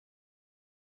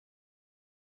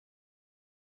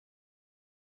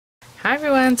Hi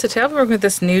everyone, so today I'll be working with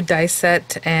this new die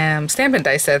set, Stampin'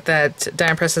 die set that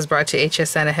Die & Press has brought to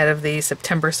HSN ahead of the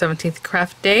September 17th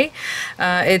craft day.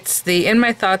 It's the In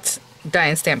My Thoughts die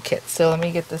and stamp kit. So let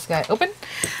me get this guy open.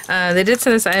 They did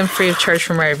send this item free of charge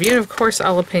from my review, and of course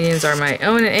all opinions are my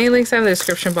own, and any links I have in the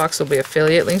description box will be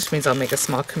affiliate links, which means I'll make a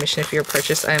small commission if you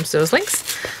purchase items to those links.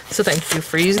 So thank you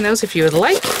for using those if you would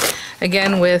like.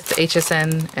 Again, with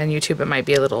HSN and YouTube, it might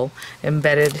be a little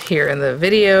embedded here in the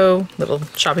video, little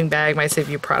shopping bag, might save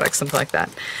you products, something like that.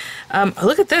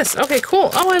 Look at this. Okay, cool.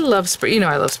 Oh, I love sprigs. You know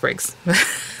I love sprigs.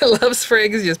 I love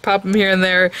sprigs. You just pop them here and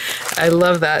there. I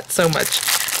love that so much.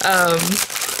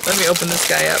 Let me open this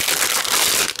guy up.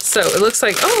 So it looks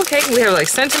like, oh, okay, we have like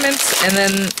sentiments, and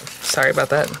then, sorry about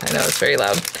that. I know it's very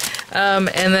loud.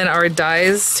 And then our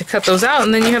dies to cut those out,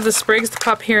 and then you have the sprigs to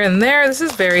pop here and there. This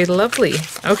is very lovely.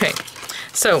 Okay,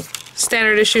 so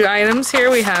standard issue items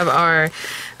here. We have our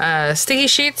sticky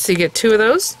sheets. So you get 2 of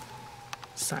those.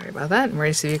 Sorry about that.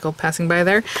 Emergency vehicle passing by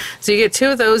there. So you get 2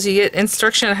 of those. You get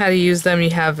instruction on how to use them. You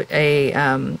have a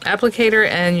applicator,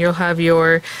 and you'll have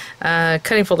your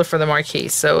cutting folder for the marquee.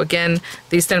 So again,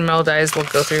 these thin metal dies will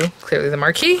go through clearly the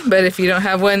marquee, but if you don't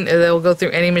have one, they'll go through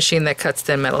any machine that cuts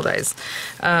thin metal dies.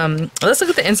 Let's look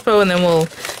at the inspo, and then we'll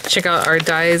check out our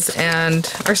dies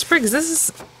and our sprigs. This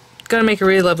is gonna make a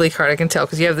really lovely card, I can tell,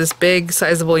 because you have this big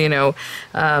sizable, you know,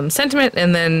 sentiment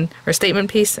and then or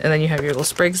statement piece, and then you have your little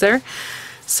sprigs there.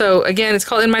 So again, it's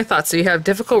called In My Thoughts. So you have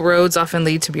difficult roads often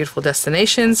lead to beautiful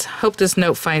destinations. Hope this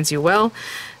note finds you well.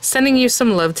 Sending you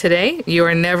some love today. You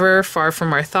are never far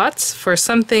from our thoughts. For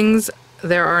some things,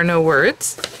 there are no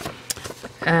words.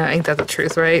 Ain't that the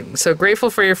truth, right? So grateful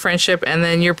for your friendship, and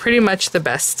then you're pretty much the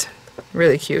best.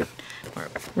 Really cute.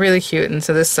 Really cute. And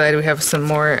so this side we have some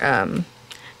more kind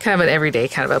of an everyday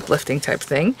kind of uplifting type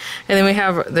thing. And then we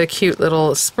have the cute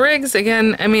little sprigs.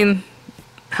 Again, I mean,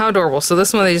 how adorable. So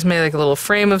this one they just made like a little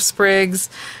frame of sprigs,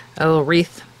 a little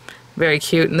wreath. Very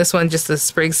cute. And this one just the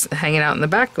sprigs hanging out in the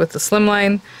back with the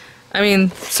slimline. I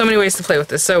mean, so many ways to play with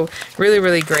this. So really,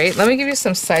 really great. Let me give you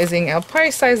some sizing. I'll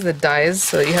probably size the dies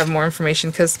so that you have more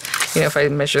information, because, you know, if I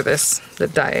measure this, the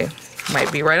die might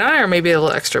be right on it or maybe a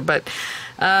little extra. But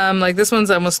like this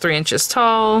one's almost 3 inches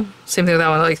tall. Same thing with that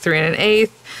one, like 3 1/8.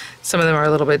 Some of them are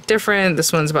a little bit different.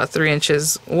 This one's about 3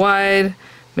 inches wide.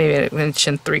 Maybe 1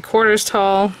 3/4 inches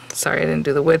tall. Sorry, I didn't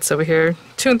do the widths over here.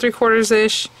 2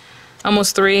 3/4-ish,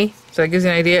 almost 3. So that gives you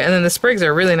an idea. And then the sprigs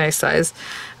are a really nice size.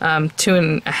 2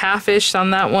 1/2-ish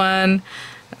on that one.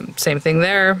 Same thing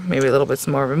there. Maybe a little bit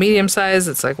more of a medium size.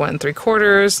 It's like 1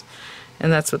 3/4.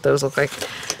 And that's what those look like.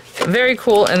 Very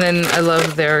cool. And then I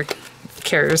love their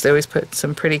carriers. They always put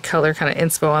some pretty color kind of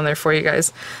inspo on there for you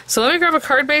guys. So let me grab a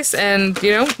card base, and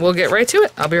you know, we'll get right to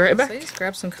it. I'll be right back. So I just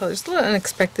grabbed some colors, a little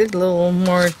unexpected, a little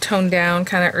more toned down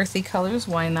kind of earthy colors.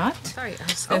 Why not? Sorry,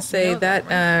 I was gonna say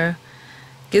that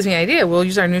gives me an idea. We'll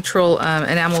use our neutral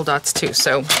enamel dots too.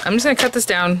 So I'm just gonna cut this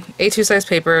down. A2 size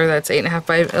paper, that's 8.5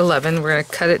 by 11. We're gonna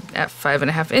cut it at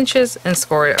 5.5 inches and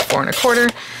score it at 4 1/4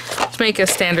 to make a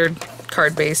standard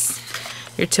card base,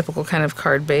 your typical kind of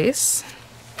card base.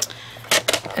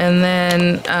 And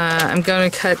then I'm going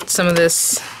to cut some of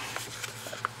this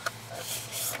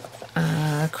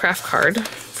craft card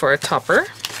for a topper.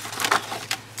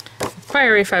 Probably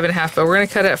already 5.5, but we're going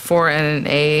to cut it at 4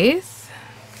 1/8.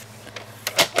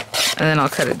 And then I'll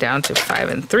cut it down to 5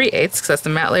 3/8 because that's the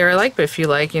matte layer I like. But if you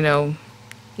like, you know,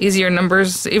 easier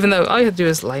numbers, even though all you have to do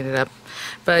is light it up.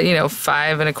 But, you know,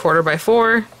 5 1/4 by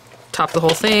 4, top the whole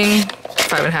thing,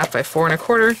 5.5 by 4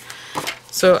 1/4.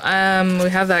 So we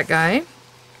have that guy.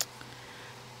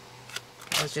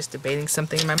 I was just debating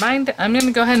something in my mind. I'm going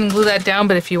to go ahead and glue that down,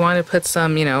 but if you want to put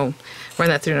some, you know, run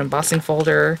that through an embossing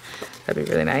folder, that'd be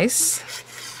really nice.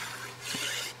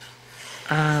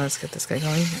 Let's get this guy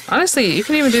going. Honestly, you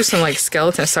can even do some like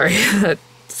skeleton. Sorry, that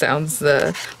sounds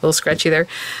a little scratchy there.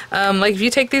 Like if you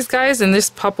take these guys and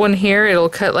just pop one here, it'll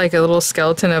cut like a little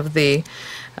skeleton of the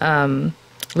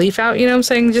leaf out, you know what I'm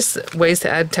saying? Just ways to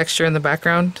add texture in the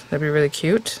background. That'd be really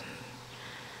cute.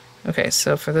 Okay,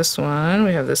 so for this one,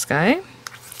 we have this guy.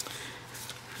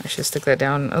 I should stick that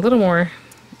down a little more,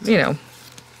 you know,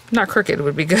 not crooked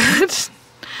would be good.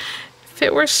 If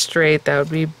it were straight, that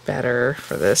would be better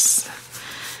for this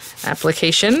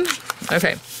application.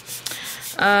 Okay.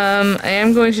 I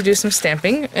am going to do some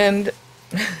stamping, and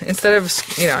instead of,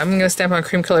 you know, I'm going to stamp on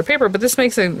cream color paper, but this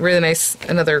makes a really nice,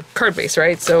 another card base,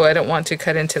 right? So I don't want to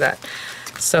cut into that.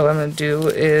 So what I'm going to do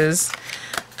is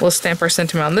we'll stamp our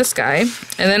sentiment on this guy,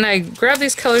 and then I grab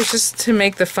these colors just to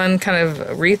make the fun kind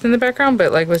of wreath in the background,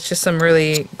 but like with just some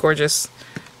really gorgeous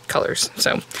colors.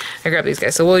 So I grab these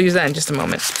guys, so we'll use that in just a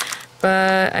moment.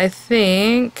 But I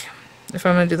think if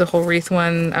I'm going to do the whole wreath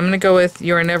one. I'm going to go with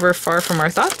 "You Are Never Far From Our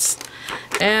Thoughts."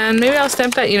 And maybe I'll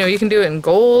stamp that, you know, you can do it in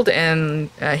gold and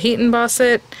heat emboss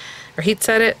it, or heat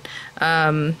set it.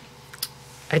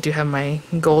 I do have my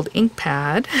gold ink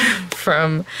pad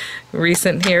from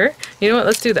recent here. You know what,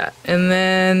 let's do that. And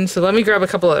then, so let me grab a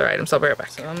couple other items. I'll be right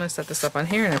back. So I'm going to set this up on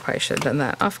here, and I probably should have done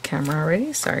that off camera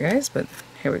already. Sorry guys, but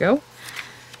here we go.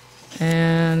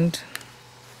 And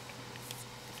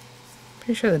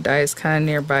pretty sure the die is kind of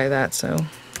nearby that, so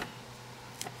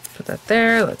put that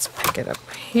there. Let's pick it up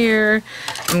here.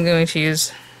 I'm going to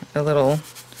use a little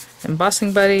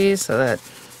embossing buddy so that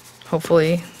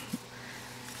hopefully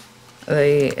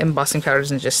the embossing powder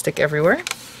doesn't just stick everywhere. I'm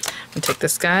going to take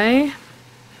this guy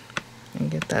and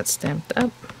get that stamped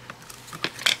up.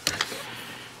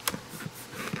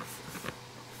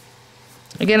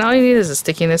 Again, all you need is a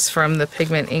stickiness from the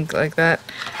pigment ink like that,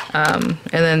 and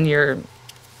then your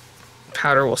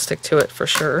powder will stick to it for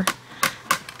sure.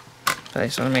 But I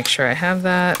just want to make sure I have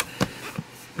that.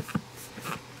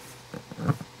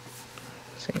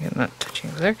 So you're not touching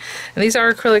over there. And these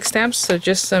are acrylic stamps, so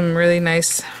just some really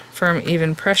nice, firm,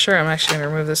 even pressure. I'm actually going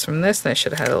to remove this from this, and I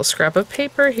should have had a little scrap of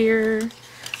paper here.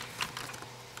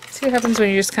 See what happens when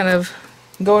you're just kind of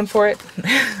going for it?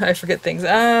 I forget things.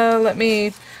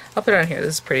 I'll put it on here.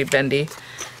 This is pretty bendy.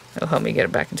 It'll help me get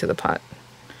it back into the pot.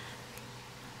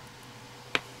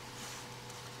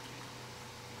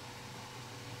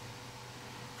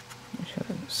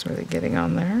 It's really getting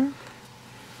on there.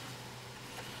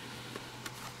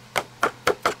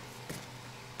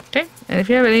 Okay, and if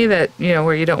you have any that, you know,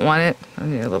 where you don't want it, I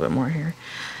need a little bit more here.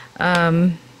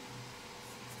 I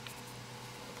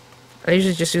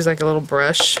usually just use like a little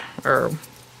brush or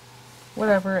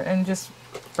whatever and just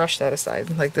brush that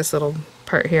aside. Like this little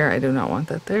part here, I do not want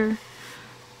that there.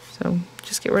 So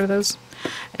just get rid of those.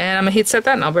 And I'm gonna heat set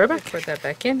that, and I'll be right back. Put that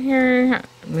back in here.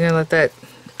 I'm gonna let that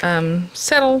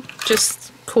settle,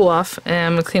 just cool off, and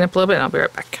I'm gonna clean up a little bit, and I'll be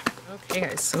right back. Okay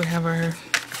guys, so we have our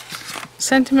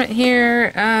sentiment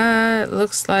here. It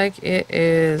looks like it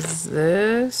is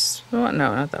this one.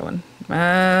 No, not that one.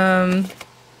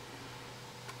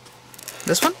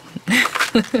 This one.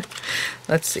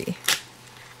 Let's see.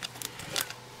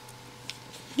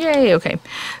 Yay, okay.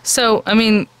 So, I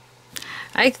mean,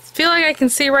 I feel like I can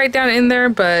see right down in there,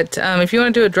 but if you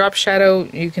want to do a drop shadow,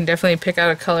 you can definitely pick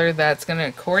out a color that's going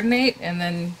to coordinate, and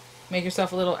then make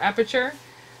yourself a little aperture.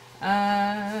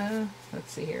 Let's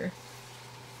see here.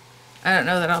 I don't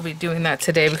know that I'll be doing that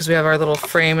today because we have our little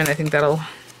frame, and I think that'll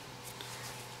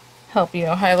help, you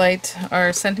know, highlight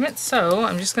our sentiments. So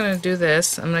I'm just going to do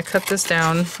this. I'm going to cut this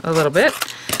down a little bit,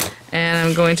 and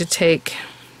I'm going to take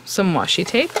some washi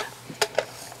tape,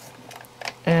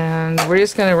 and we're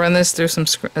just going to run this through some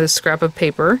scrap of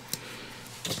paper.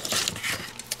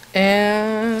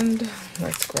 And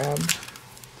let's grab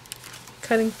a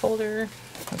cutting folder.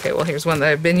 Okay, well here's one that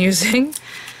I've been using.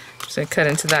 Just going to cut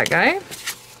into that guy.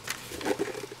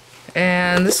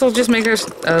 And this will just make us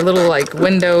a little like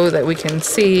window that we can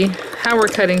see how we're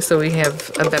cutting, so we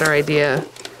have a better idea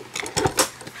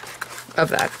of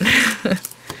that.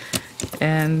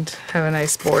 And have a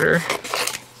nice border.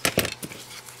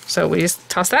 So we just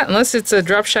toss that. Unless it's a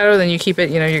drop shadow, then you keep it,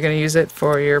 you know, you're going to use it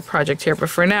for your project here. But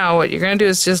for now, what you're going to do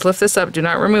is just lift this up. Do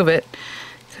not remove it,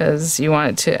 because you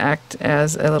want it to act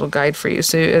as a little guide for you.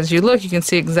 So as you look, you can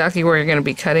see exactly where you're going to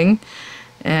be cutting.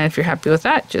 And if you're happy with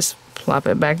that, just plop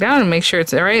it back down and make sure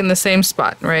it's right in the same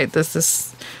spot, right? This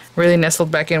is really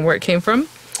nestled back in where it came from.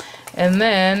 And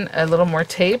then a little more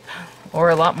tape, or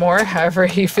a lot more, however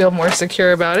you feel more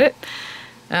secure about it.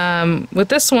 With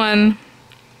this one,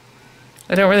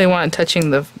 I don't really want it touching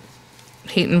the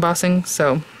heat embossing,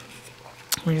 so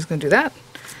we're just going to do that.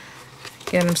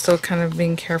 Again, I'm still kind of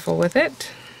being careful with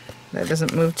it. That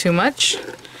doesn't move too much.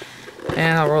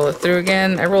 And I'll roll it through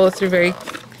again. I roll it through very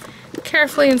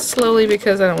carefully and slowly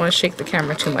because I don't want to shake the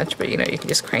camera too much, but you know, you can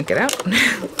just crank it out.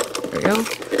 There we go.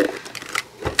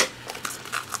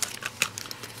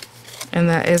 And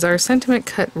that is our sentiment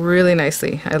cut really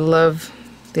nicely. I love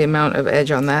the amount of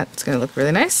edge on that. It's going to look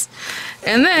really nice.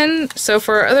 And then, so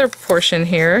for our other portion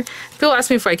here, people ask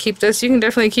me if I keep this. You can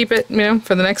definitely keep it, you know,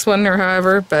 for the next one or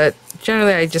however, but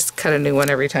generally I just cut a new one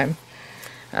every time.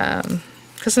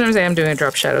 Because sometimes I am doing a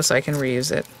drop shadow, so I can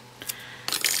reuse it.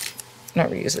 Not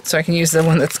reuse it, so I can use the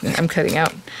one that's I'm cutting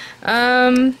out.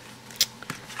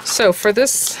 So for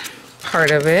this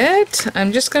part of it,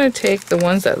 I'm just going to take the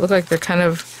ones that look like they're kind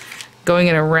of going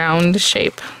in a round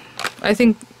shape. I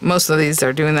think most of these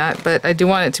are doing that, but I do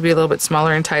want it to be a little bit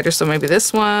smaller and tighter, so maybe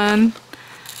this one.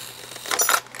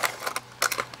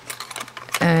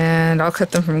 And I'll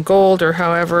cut them from gold or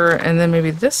however, and then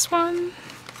maybe this one.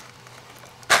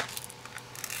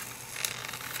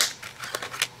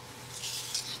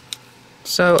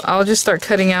 So I'll just start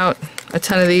cutting out a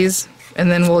ton of these, and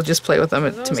then we'll just play with them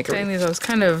to make it. I was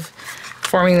kind of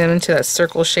forming them into that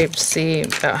circle shape to see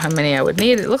about how many I would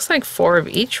need. It looks like 4 of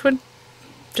each would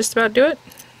just about do it.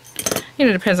 You know,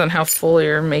 it depends on how full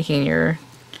you're making your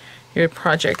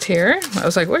project here. I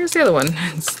was like, where's the other one?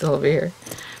 It's still over here.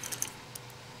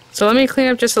 So let me clean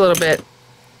up just a little bit,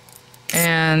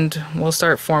 and we'll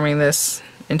start forming this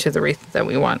into the wreath that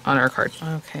we want on our card.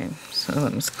 Okay, so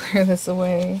let me just clear this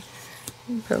away.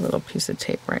 Put a little piece of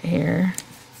tape right here.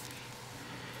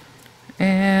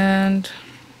 And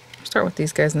start with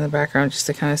these guys in the background just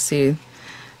to kind of see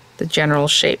the general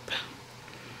shape.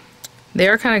 They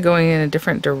are kind of going in a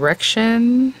different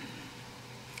direction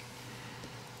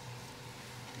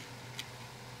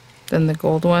than the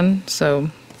gold one,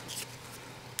 so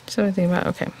something about,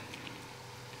 okay.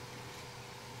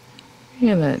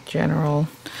 In that general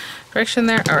direction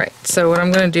there. Alright, so what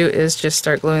I'm going to do is just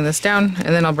start gluing this down,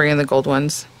 and then I'll bring in the gold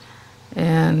ones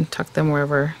and tuck them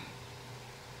wherever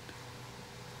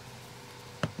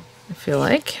I feel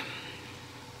like.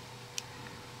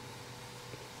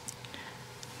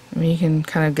 I mean, you can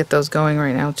kind of get those going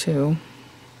right now too.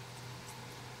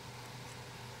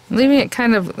 I'm leaving it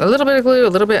kind of a little bit of glue, a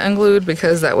little bit unglued,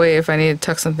 because that way if I need to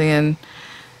tuck something in,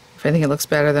 if I think it looks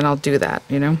better, then I'll do that,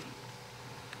 you know.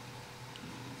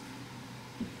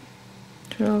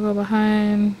 Should I go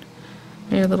behind?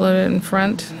 Maybe a little bit in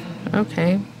front.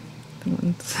 Okay.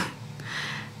 It's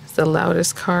the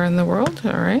loudest car in the world.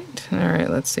 Alright. Alright,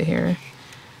 let's see here.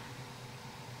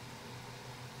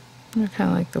 I kind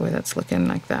of like the way that's looking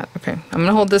like that. Okay, I'm going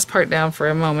to hold this part down for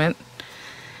a moment,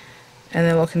 and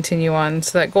then we'll continue on.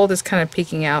 So that gold is kind of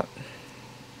peeking out.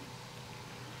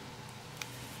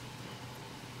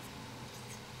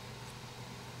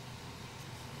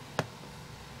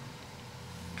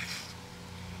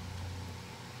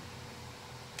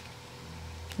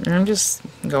 And I'm just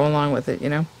going along with it, you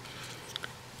know.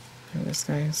 And this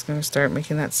guy is going to start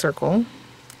making that circle.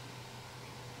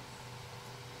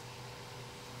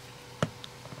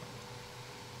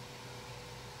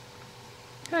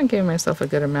 I'm giving myself a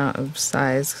good amount of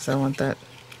size because I want that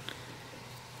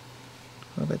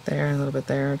a little bit there and a little bit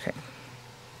there. Okay,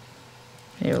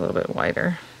 maybe a little bit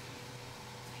wider.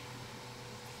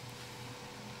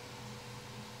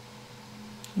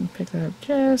 And pick that up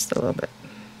just a little bit.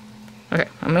 Okay,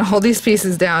 I'm going to hold these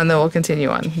pieces down, then we'll continue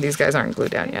on. These guys aren't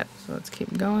glued down yet, so let's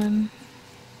keep going.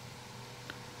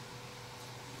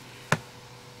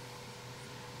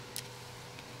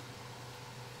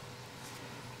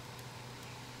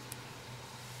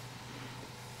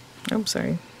 Oh,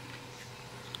 sorry.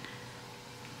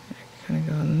 Kind of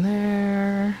go in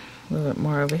there. A little bit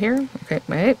more over here. Okay,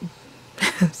 wait.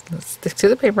 Let's stick to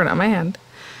the paper, not my hand.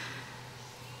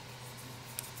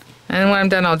 And when I'm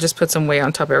done, I'll just put some weight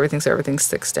on top of everything so everything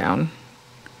sticks down.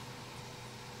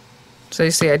 So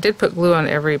you see, I did put glue on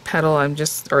every petal,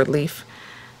 or leaf.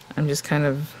 I'm just kind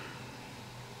of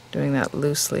doing that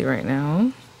loosely right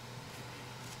now.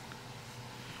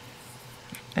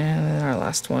 And then our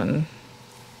last one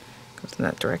goes in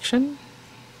that direction.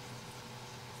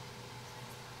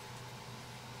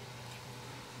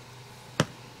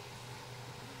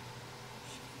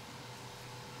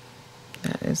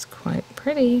 That is quite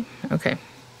pretty. Okay.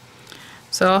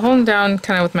 So I'll hold them down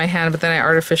kind of with my hand, but then I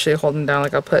artificially hold them down,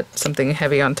 like I'll put something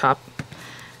heavy on top.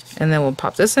 And then we'll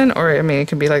pop this in, or I mean it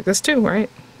can be like this too, right?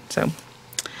 So,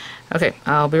 okay,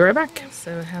 I'll be right back.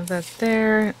 So I have that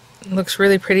there. Looks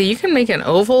really pretty. You can make an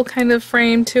oval kind of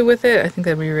frame too with it. I think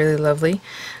that'd be really lovely.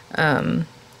 You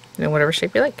know, whatever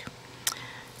shape you like.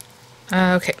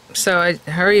 Okay, so I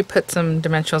already put some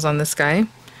dimensionals on this guy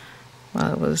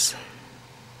while it was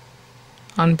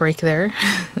on break there.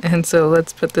 And so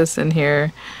let's put this in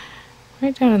here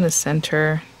right down in the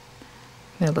center.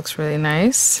 That looks really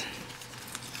nice.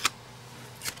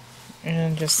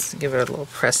 And just give it a little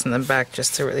press in the back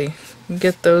just to really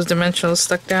get those dimensionals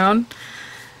stuck down.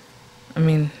 I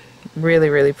mean, really,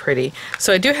 really pretty.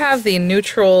 So I do have the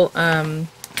neutral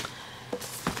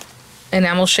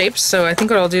enamel shapes, so I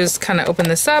think what I'll do is kind of open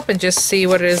this up and just see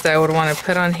what it is that I would want to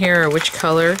put on here, or which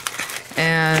color,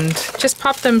 and just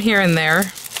pop them here and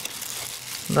there.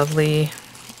 Lovely.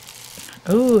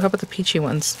 Ooh, how about the peachy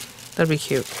ones? That'd be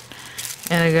cute.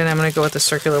 And again, I'm going to go with the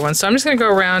circular one. So I'm just going to go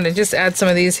around and just add some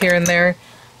of these here and there.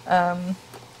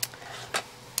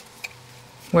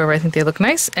 Wherever I think they look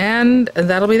nice, and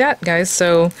that'll be that, guys.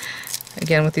 So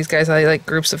again, with these guys, I like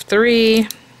groups of 3,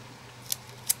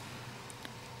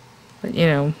 but you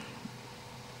know,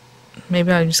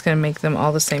 maybe I'm just gonna make them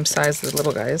all the same size as the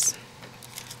little guys.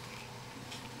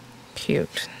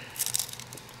 Cute.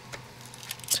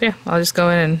 So yeah, I'll just go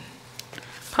in and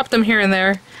pop them here and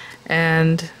there,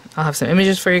 and I'll have some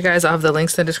images for you guys. I'll have the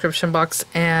links in the description box.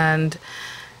 And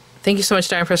thank you so much,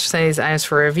 Die Press, for sending these items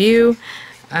for review.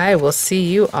 I will see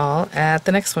you all at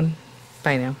the next one.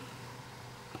 Bye now.